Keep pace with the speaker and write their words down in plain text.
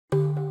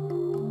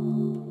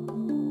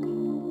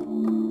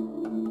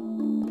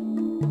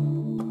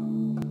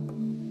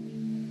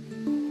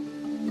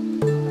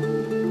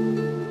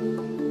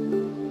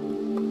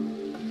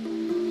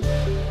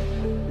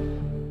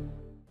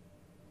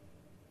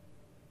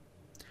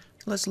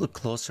Let's look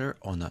closer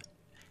on the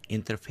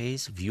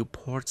interface,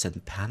 viewports,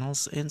 and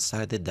panels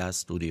inside the Daz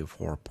Studio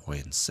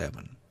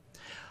 4.7.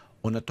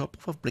 On the top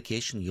of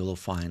application, you'll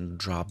find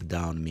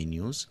drop-down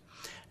menus,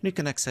 and you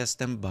can access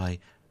them by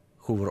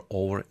hover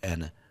over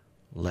and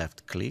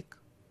left click.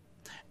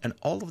 And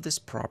all of these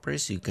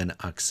properties you can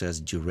access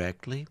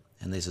directly,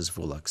 and this is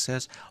full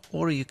access,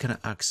 or you can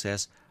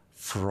access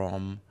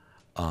from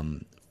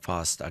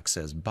fast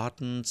access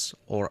buttons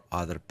or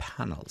other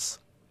panels.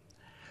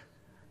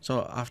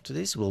 So after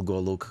this, we'll go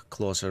look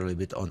closer a little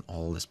bit on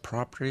all these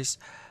properties.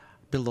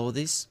 Below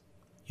this,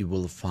 you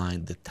will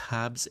find the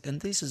tabs,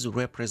 and this is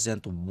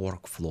represent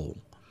workflow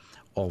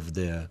of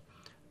the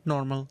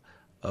normal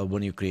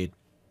when you create,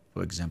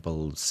 for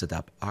example, set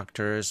up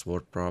actors,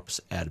 word props,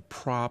 add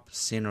prop,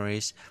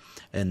 sceneries,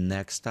 and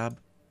next tab,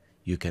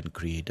 you can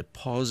create a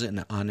pose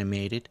and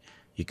animate it.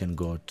 You can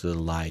go to the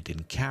light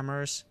and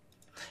cameras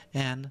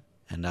and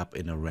end up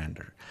in a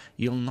render.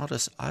 You'll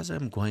notice as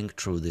I'm going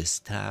through this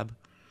tab,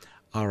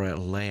 our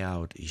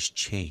layout is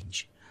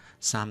changed.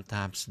 Some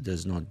tabs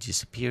does not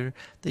disappear,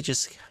 they're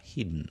just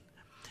hidden.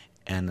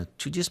 And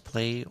to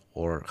display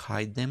or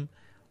hide them,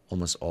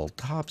 almost all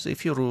tabs,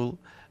 if you rule,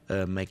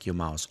 make your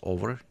mouse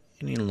over,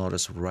 and you'll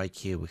notice right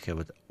here we have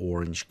an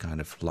orange kind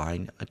of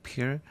line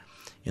appear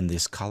in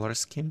this color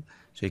scheme.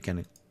 So you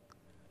can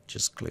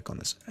just click on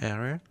this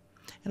area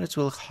and it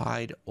will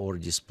hide or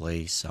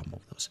display some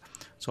of those.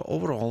 So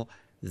overall,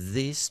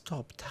 these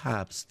top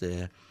tabs,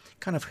 they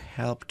kind of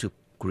help to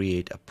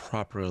create a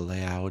proper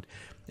layout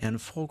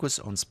and focus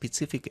on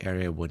specific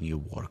area when you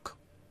work.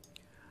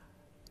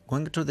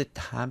 Going to the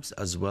tabs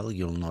as well,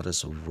 you'll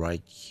notice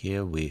right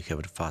here we have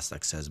a fast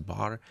access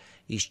bar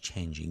is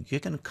changing.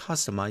 You can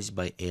customize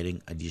by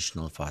adding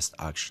additional fast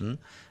action,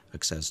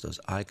 access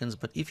those icons,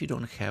 but if you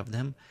don't have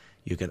them,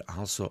 you can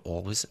also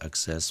always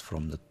access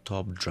from the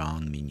top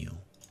down menu.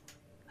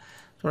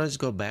 So let's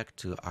go back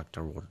to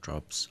actor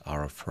wardrobes,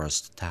 our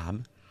first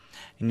tab,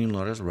 and you'll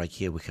notice right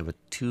here we have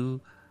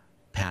two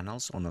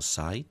panels on the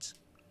side,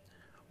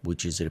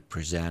 which is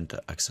represent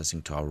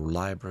accessing to our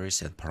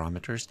libraries and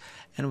parameters,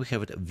 and we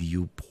have a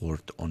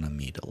viewport on the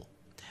middle.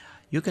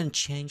 You can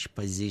change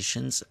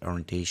positions,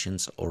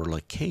 orientations, or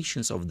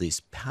locations of these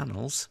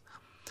panels.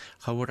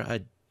 However,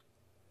 I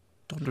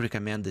don't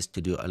recommend this to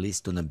do at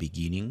least in the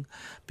beginning,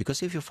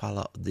 because if you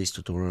follow these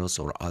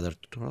tutorials or other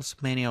tutorials,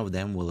 many of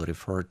them will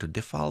refer to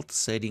default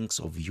settings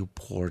of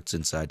viewports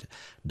inside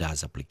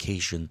Daz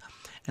application,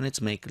 and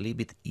it's make it a little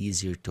bit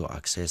easier to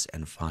access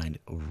and find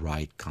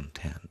right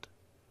content.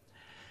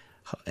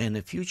 In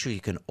the future, you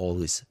can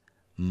always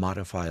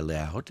modify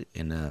layout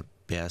in a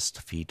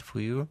best fit for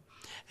you,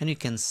 and you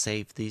can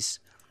save this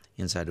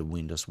inside the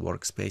Windows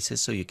workspaces,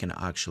 so you can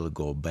actually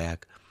go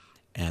back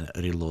and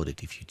reload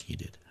it if you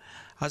need it.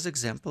 As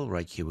example,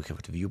 right here we have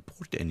a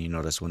viewport, and you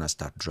notice when I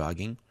start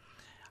dragging,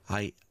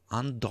 I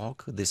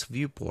undock this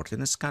viewport,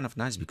 and it's kind of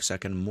nice because I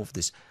can move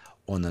this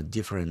on a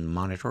different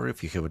monitor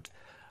if you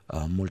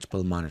have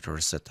multiple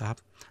monitors set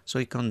up, so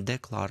you can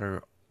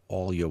declutter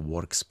all your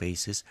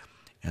workspaces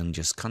and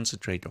just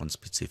concentrate on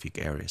specific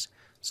areas.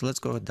 So let's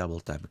go double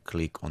tap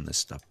click on the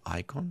stop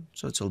icon,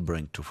 so it will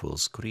bring to full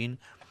screen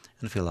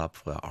and fill up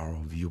for our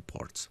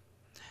viewports.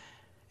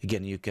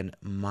 Again, you can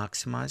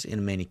maximize.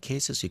 In many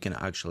cases you can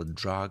actually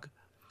drag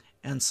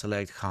and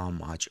select how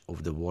much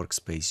of the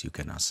workspace you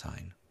can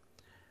assign.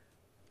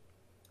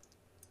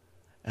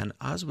 And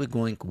as we're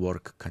going to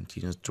work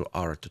continues through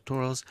our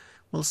tutorials,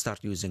 we'll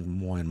start using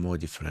more and more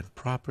different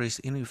properties,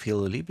 and you feel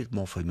a little bit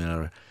more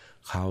familiar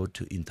how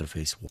to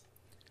interface.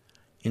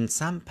 In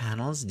some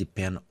panels,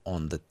 depend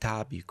on the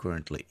tab you're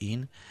currently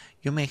in,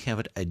 you may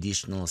have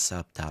additional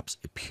sub-tabs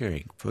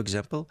appearing. For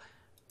example,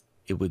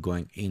 if we're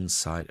going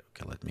inside,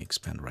 okay, let me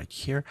expand right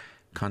here,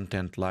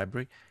 content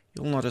library,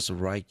 you'll notice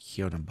right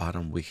here on the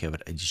bottom we have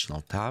an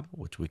additional tab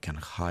which we can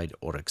hide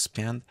or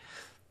expand.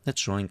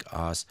 That's showing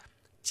us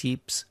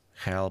tips,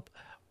 help,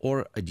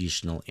 or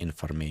additional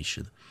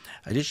information.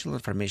 Additional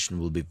information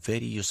will be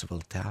very useful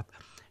tab,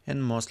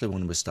 and mostly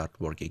when we start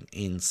working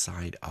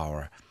inside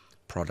our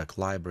product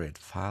library and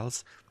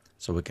files,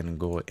 so we can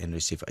go and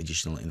receive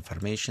additional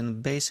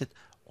information based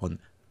on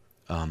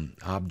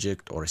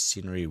object or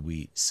scenery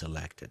we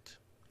selected.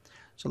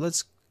 So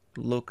let's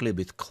look a little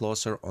bit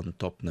closer on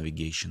top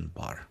navigation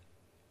bar.